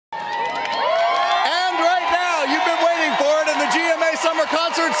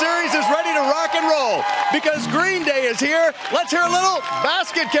go, because Green Day is here. Let's hear a little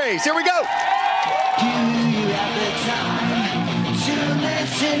Basket Case. Here we go. Do you have the time to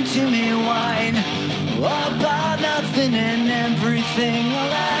listen to me whine about nothing and everything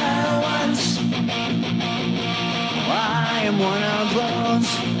all at once? I am one of those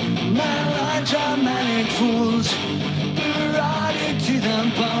melodramatic fools, rotted to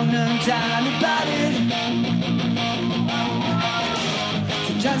the bone and down about it.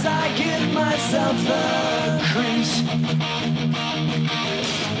 Sometimes I give myself the creeps.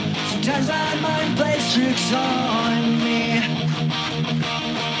 Sometimes my mind plays tricks on me.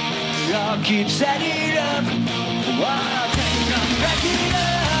 I'll keep setting up. I'll think I'm backing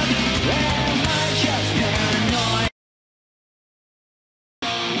up. Am I just paranoid?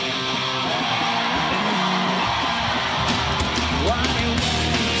 Why wait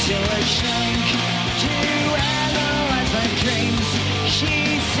till I shrink to analyze my dreams? She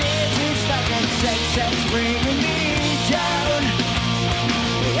says it's like a sex that's bringing me down.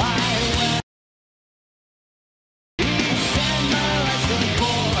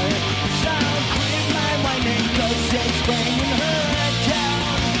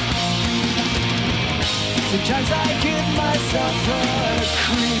 Sometimes I give myself the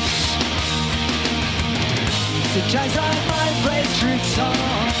creeps. Sometimes I might play tricks on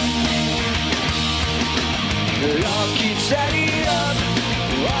me. I'll keep setting up.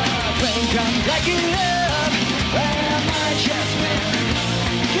 I think I'm cracking up. Am I just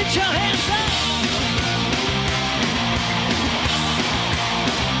paranoid? Get your hands up.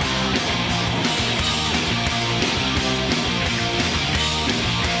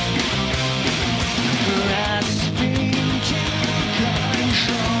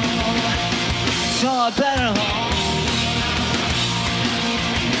 So I better hold.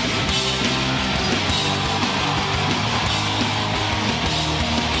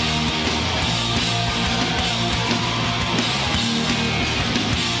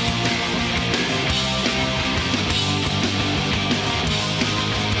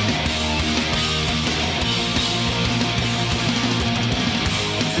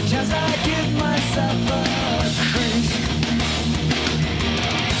 Sometimes I give myself a crease.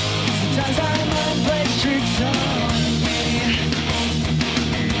 Sometimes I might play tricks on me.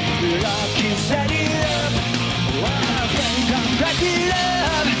 I'll keep setting up. I think I'm cracking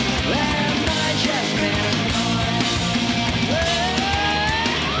up. Am I just paranoid?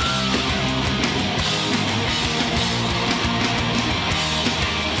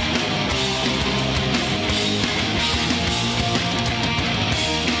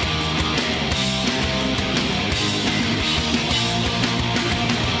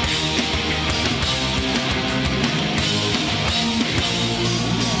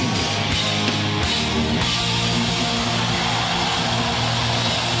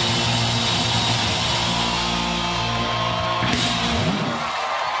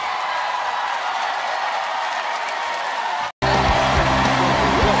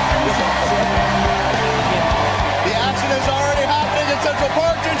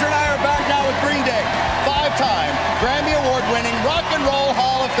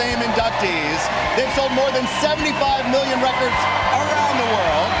 They've sold more than 75 million records around the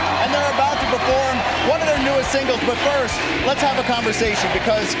world, and they're about to perform one of their newest singles. But first, let's have a conversation,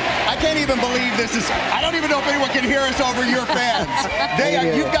 because I can't even believe this is, I don't even know if anyone can hear us over your fans.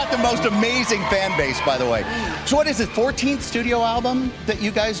 You've got the most amazing fan base, by the way. So what is it, 14th studio album that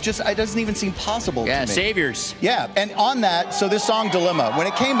you guys just, it doesn't even seem possible to me. Yeah, saviors. Yeah, and on that, so this song, Dilemma, when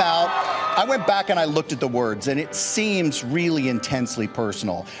it came out, I went back and I looked at the words, and it seems really intensely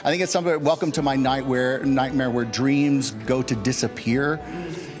personal. I think it's something, welcome to my nightmare where dreams go to disappear.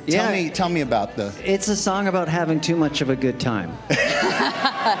 Yeah. Tell me about the... It's a song about having too much of a good time.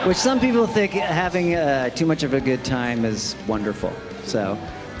 Which some people think having too much of a good time is wonderful. So,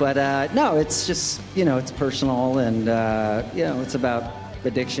 but no, it's just, it's personal, and, it's about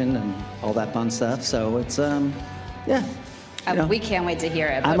addiction and all that fun stuff. So it's, yeah. We can't wait to hear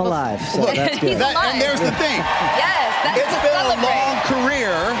it. I'm alive, so that's good. And there's the thing. Yes, that's It's been a long career,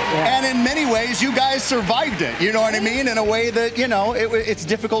 and in many ways, you guys survived it. You know what I mean? In a way that, it's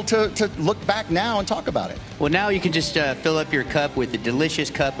difficult to look back now and talk about it. Well, now you can just fill up your cup with a delicious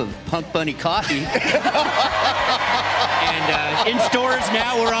cup of Pump Bunny coffee. And in stores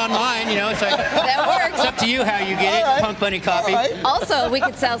now or online, so that works. It's up to you how you get it, Pump Bunny coffee. Also, we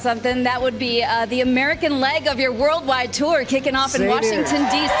could sell something. That would be the American leg of your worldwide tour kicking off in Washington,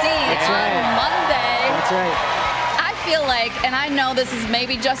 D.C. That's on right. Monday. That's right. I feel like, and I know this is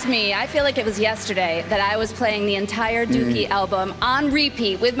maybe just me, I feel like it was yesterday that I was playing the entire Dookie album on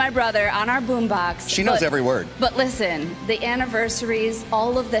repeat with my brother on our boombox. She knows every word. But listen, the anniversaries,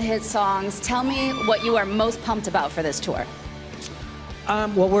 all of the hit songs, tell me what you are most pumped about for this tour.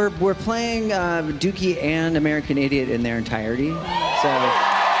 Well, we're playing Dookie and American Idiot in their entirety. So, and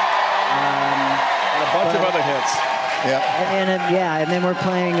a bunch of other hits. And then we're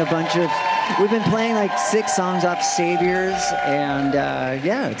playing a bunch of. We've been playing like 6 songs off Saviors, and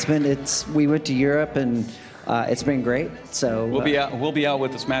we went to Europe and it's been great. So we'll be out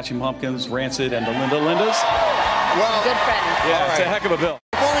with the Smashing Pumpkins, Rancid, and the Linda Lindas. Well, good friends. Yeah, it's a heck of a bill.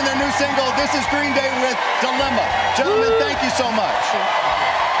 Performing their new single, this is Green Day with Dilemma. Gentlemen, thank you so much.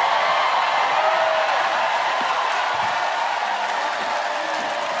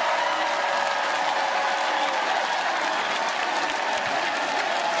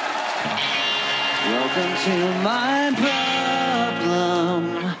 Welcome to my problem.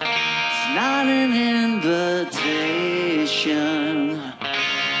 It's not an invitation.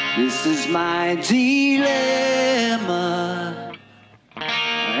 This is my dilemma,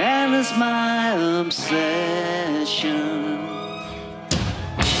 and it's my obsession.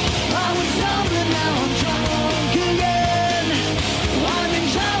 I was something, now I'm drunk again. I'm in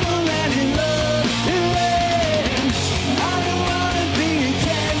trouble and in love again. I don't wanna be a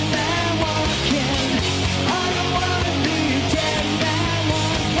dead man walking. I don't wanna be a dead man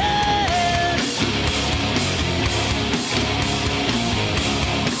walking.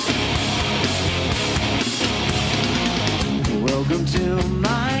 Welcome to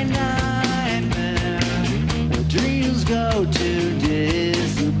my nightmare, where dreams go to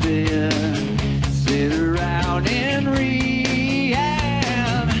disappear. Sit around in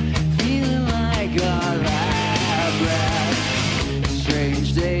rehab, feeling like a lab rat.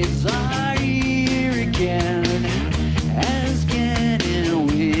 Strange days are here again, and it's getting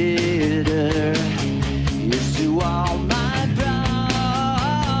weirder. Used to all my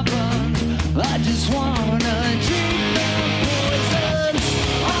problems, I just wanna drink the poison.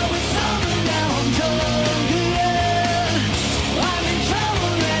 I was sober, now I'm drunk again. I'm in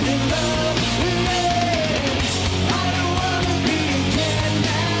trouble and in love again. I don't wanna be a dead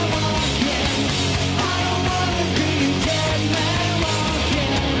man walking. I don't wanna be a dead man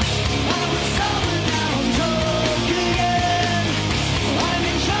walking. I was sober, now I'm drunk again. I'm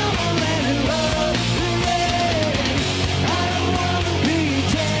in trouble and in love again. I don't wanna be a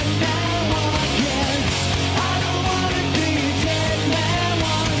dead man walking. I don't wanna be a dead man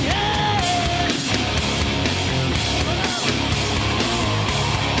walking.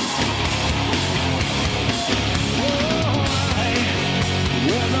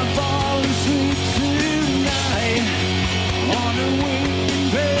 When I fall asleep tonight on a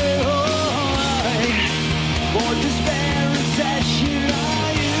winged bed, for despair and session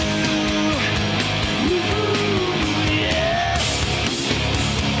are you? Yeah.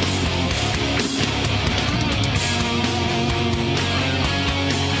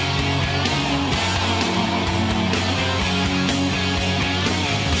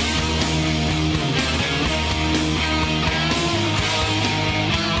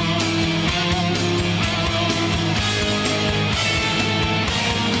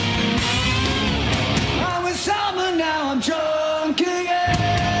 I was sober, now I'm drunk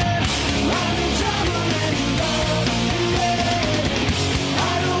again. I'm in trouble and in love again. I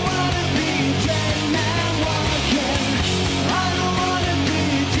don't wanna be a dead man walking. I don't wanna be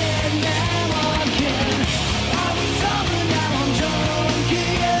a dead man walking. I was sober, now I'm drunk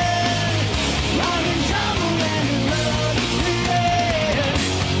again. I'm in trouble and in love again.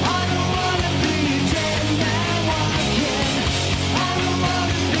 I don't wanna be a dead man walking. I don't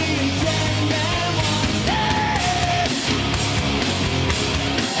wanna be a dead man walking.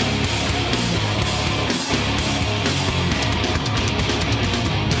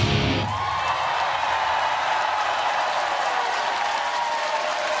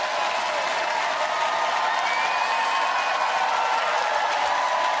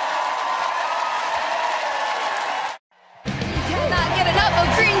 Cannot get enough of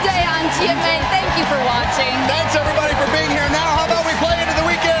Green Day on GMA. Thank you for watching. Thanks everybody for being here. Now, how about we play into the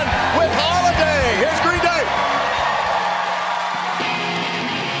weekend with Holiday? Here's Green Day.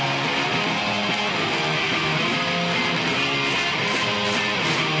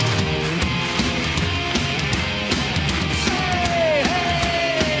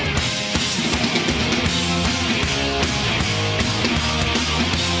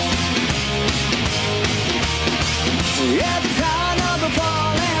 At the time of the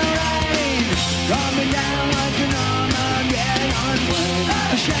falling rain, coming down like an Armageddon.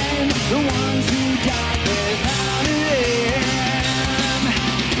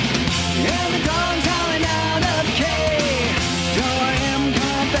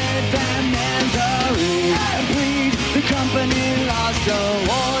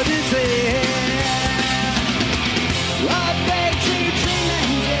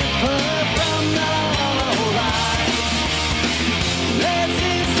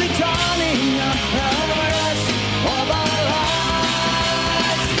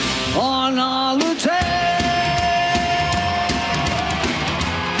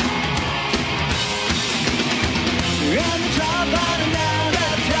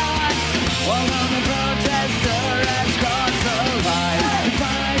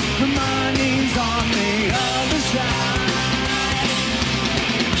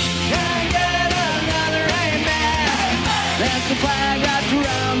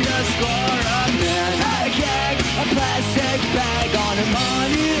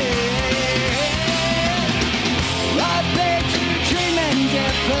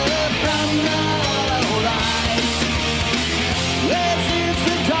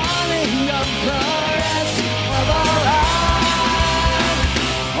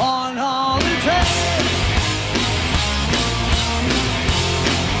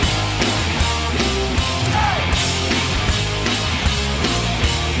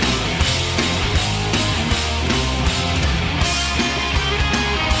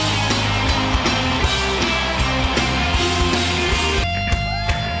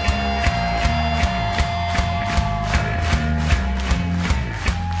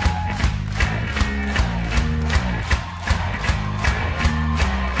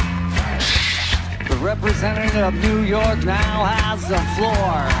 Representative New York now has the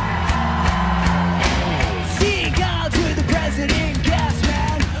floor. Seagulls with the president, gas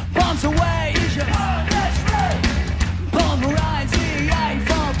man, bombs away, is your pulverize the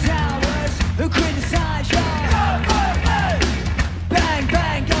Eiffel Towers, who criticize your bang,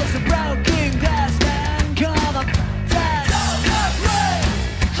 bang goes the broken glass man, call the test.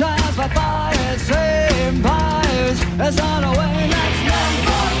 Trials by fire, same fires, as on a way, that's not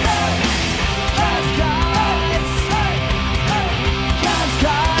for us. That's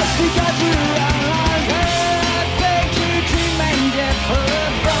guys, because we run our head, big to dream and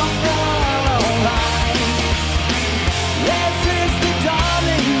different from your life. This is the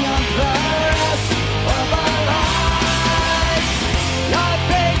dawning of the rest of our lives. Not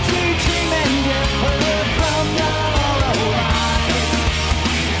big to dream and different from your life.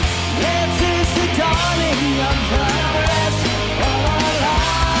 This is the dawning of the rest of our lives.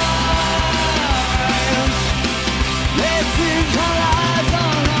 This is our eyes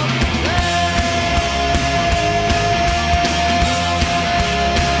on a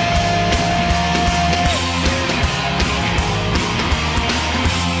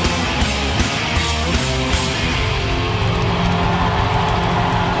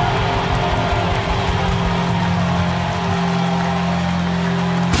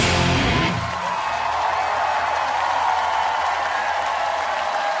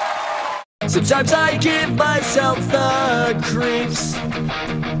Sometimes I give myself the creeps.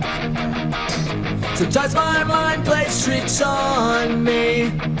 Sometimes my mind plays tricks on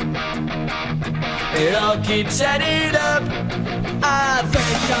me. It all keeps adding up. I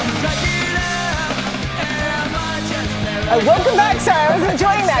think I'm cracking up. Am I just there? Welcome back, sir. I was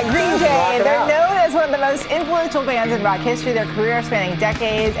enjoying that. Green Day. They're known as one of the most influential bands in rock history. Their career spanning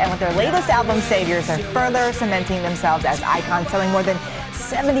decades, and with their latest album, Saviors, are further cementing themselves as icons, selling more than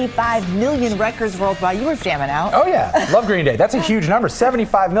 75 million records worldwide. You were jamming out. Oh, yeah. Love Green Day. That's a huge number,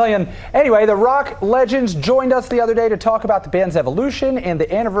 75 million. Anyway, the rock legends joined us the other day to talk about the band's evolution and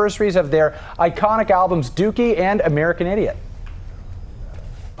the anniversaries of their iconic albums, Dookie and American Idiot.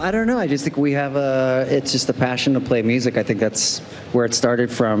 I don't know. I just think we have it's just a passion to play music. I think that's where it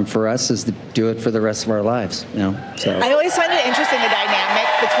started from for us, is to do it for the rest of our lives, you know. So I always find it interesting, the dynamic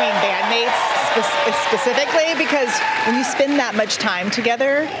between bandmates specifically, because when you spend that much time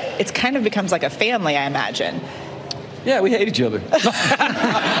together, it kind of becomes like a family, I imagine. Yeah, we hate each other.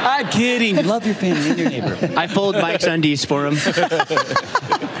 I'm kidding. Love your family and your neighbor. I fold Mike's undies for him.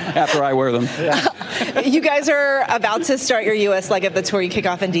 After I wear them. You guys are about to start your U.S. leg of the tour. You kick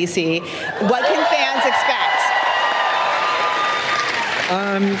off in D.C. What can fans expect?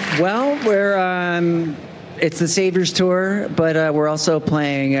 well, we're it's the Saviors tour, but we're also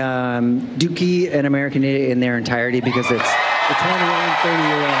playing Dookie and American Idiot in their entirety because it's the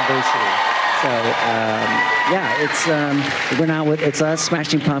 30-year anniversary. So yeah, it's us,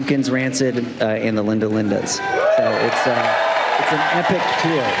 Smashing Pumpkins, Rancid, and the Linda Lindas. So it's an epic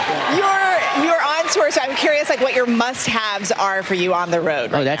tour. You're on tour, so I'm curious, like, what your must-haves are for you on the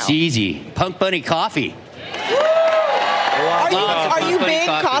road. Oh, that's easy. Punk Bunny coffee. Are you big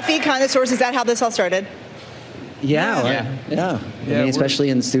coffee connoisseurs? Is that how this all started? Yeah. I mean, especially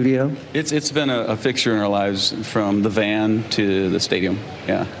in the studio. It's been a fixture in our lives from the van to the stadium.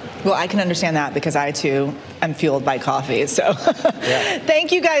 Yeah. Well, I can understand that because I, too, am fueled by coffee. So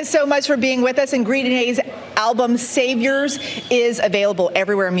thank you guys so much for being with us. And Green Day's album, Saviors, is available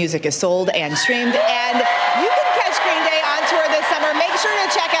everywhere music is sold and streamed. And you can catch Green Day on tour this summer. Make sure to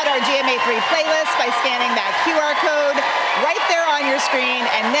check out our GMA3 playlist by scanning that QR code right there on your screen.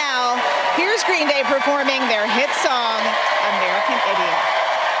 And now, here's Green Day performing their hit song, American Idiot.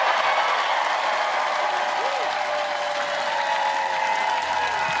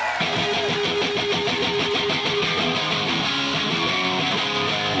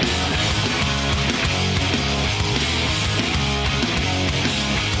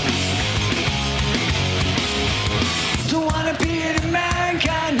 Don't wanna be an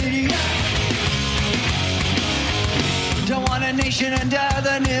American idiot. Don't want a nation under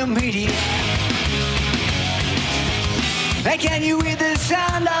the new media. Hey, can you hear the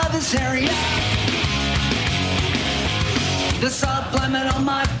sound of hysteria? The supplement on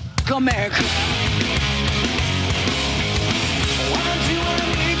my America. Want to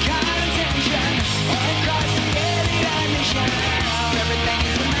American attention across the alien nation. Everything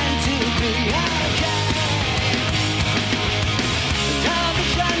is meant to be okay.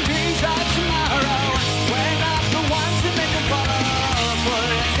 Television dreams of tomorrow. We're not the ones that make them follow. For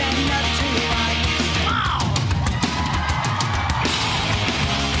it's enough to like.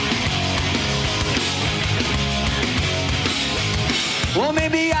 Well,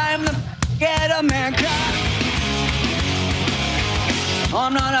 maybe I'm the ghetto America.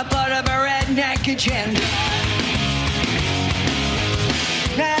 I'm not a part of a redneck agenda.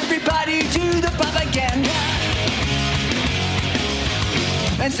 Everybody do the propaganda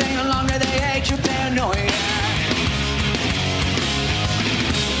and sing along to the age of paranoia.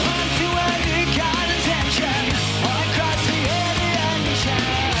 I'm too early, got attention all across the Indian nation.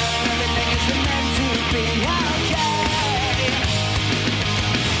 Everything is meant to be okay.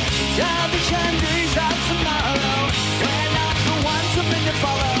 Television days of tomorrow, we're not the ones who meant to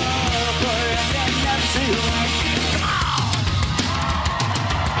follow. Put us enough to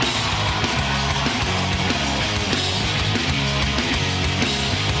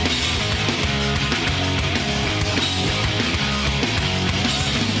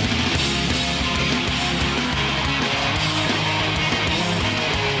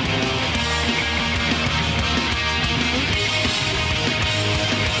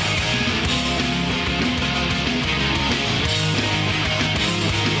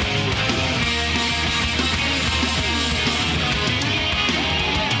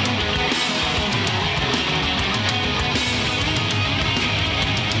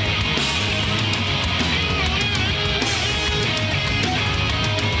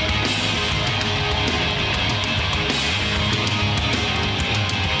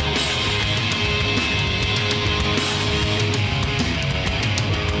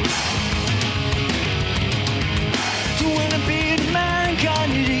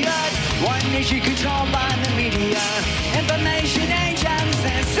one nation controlled by the media, information agents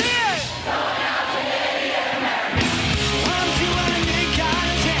and seers. I'm too early, got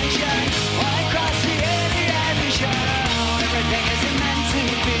attention all across the Indian nation. Everything is meant to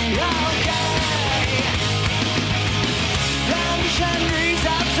be okay. The missionaries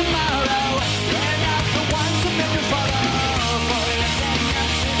of tomorrow, they're not the ones who meant to follow. For it's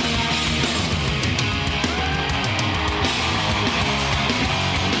enough to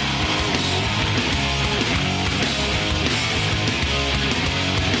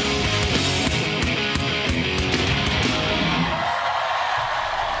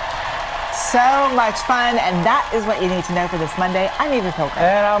So much fun, and that is what you need to know for this Monday. I'm Eva Pilgrim.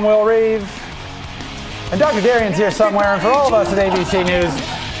 And I'm Will Reeve. And Dr. Darian's here somewhere. And for all of us at ABC News,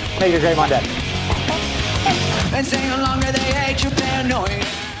 make it a great Monday. and sing along to the age of paranoia.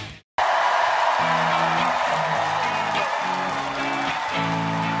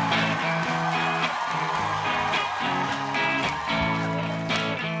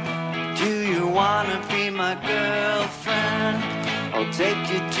 Do you wanna be my girlfriend? I'll take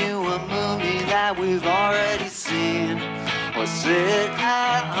you to a movie that we've already seen. Or sit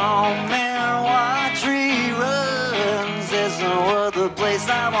at home and watch reruns. There's no other place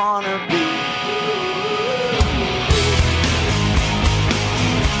I wanna be.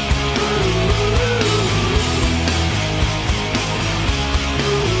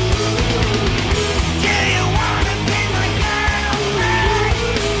 Do you wanna be my girlfriend?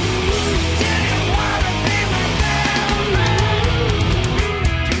 Do you wanna be my girlfriend?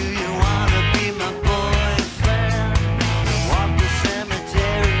 Do you wanna be my boyfriend? Walk the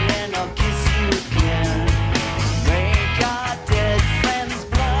cemetery and I'll kiss you again. Make our dead friends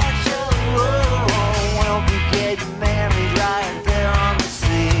blush. Oh,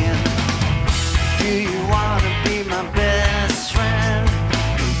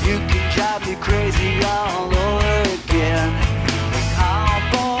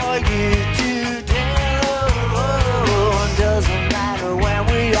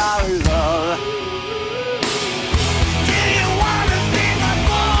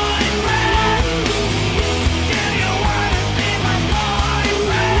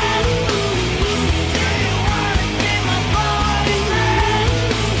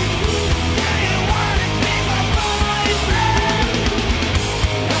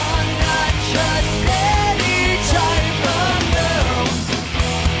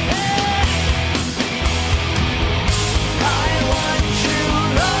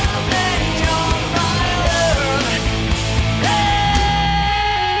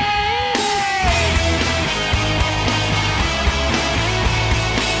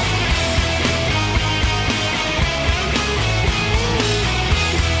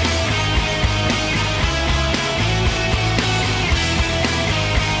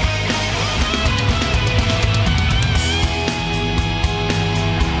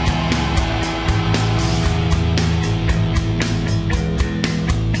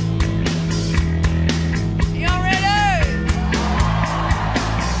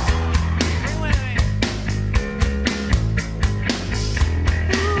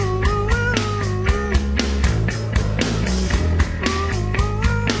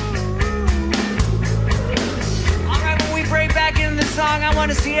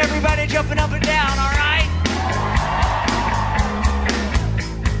 to see everybody jumping up and down, all right?